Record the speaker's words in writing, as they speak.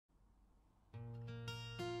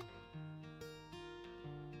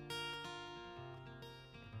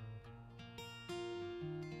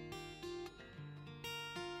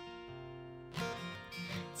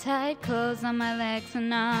Tight clothes on my legs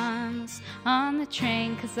and arms, on the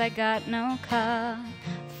train 'cause I got no car.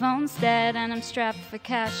 Phone's dead and I'm strapped for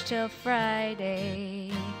cash till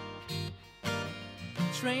Friday.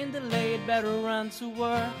 Train delayed, better run to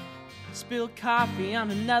work. Spilled coffee on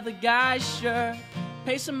another guy's shirt.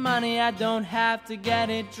 Pay some money, I don't have to get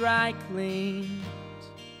it dry cleaned.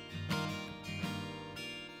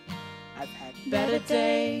 I've had better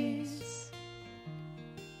days,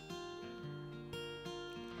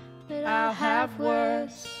 but I'll have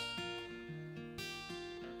worse.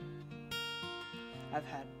 I've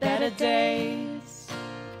had better days,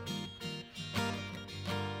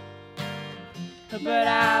 but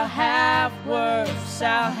I'll have worse,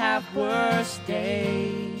 I'll have worse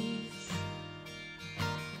days.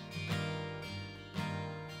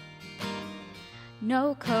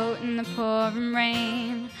 No coat in the pouring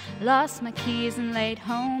rain, lost my keys and laid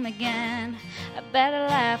home again. I better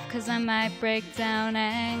laugh 'cause I might break down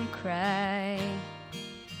and cry.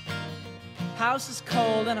 House is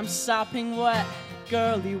cold and I'm sopping wet.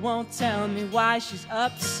 Girlie won't tell me why she's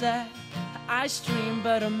upset. Her eyes stream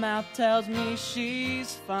but her mouth tells me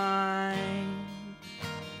she's fine.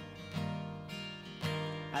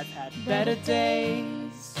 I've had better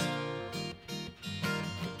days,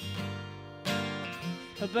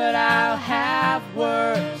 but I'll have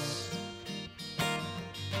worse.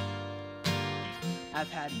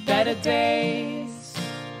 I've had better days,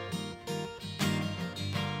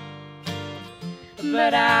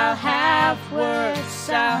 but I'll have worse,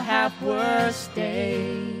 I'll have worse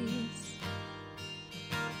days.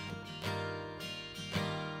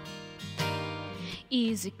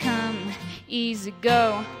 Easy come, easy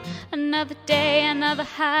go. Another day, another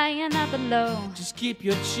high, another low. Just keep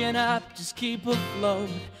your chin up, just keep afloat.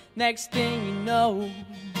 Next thing you know,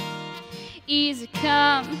 easy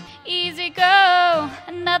come, easy go.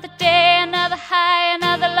 Another day, another high,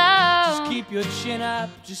 another low. just keep your chin up,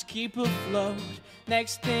 just keep afloat.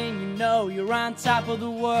 Next thing you know, you're on top of the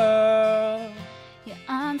world. You're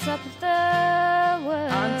on top of the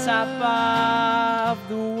world. On top of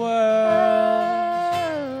the world.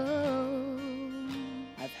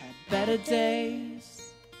 I've had better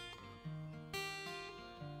days,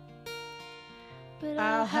 But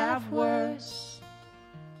I'll have worse.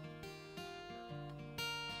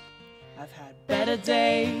 I've had better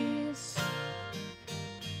days,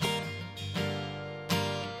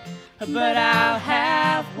 but I'll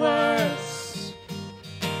have worse.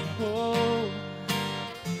 Oh,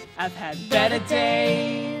 I've had better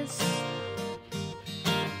days,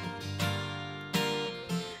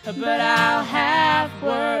 but I'll have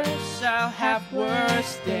worse. I'll have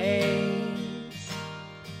worse days.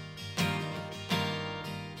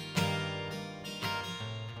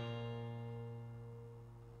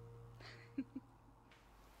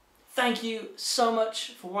 Thank you so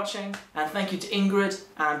much for watching, and thank you to Ingrid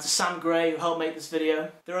and to Sam Gray who helped make this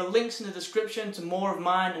video. There are links in the description to more of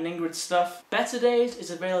mine and Ingrid's stuff. Better Days is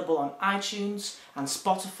available on iTunes and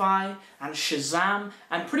Spotify and Shazam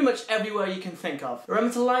and pretty much everywhere you can think of.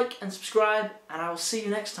 Remember to like and subscribe, and I will see you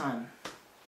next time.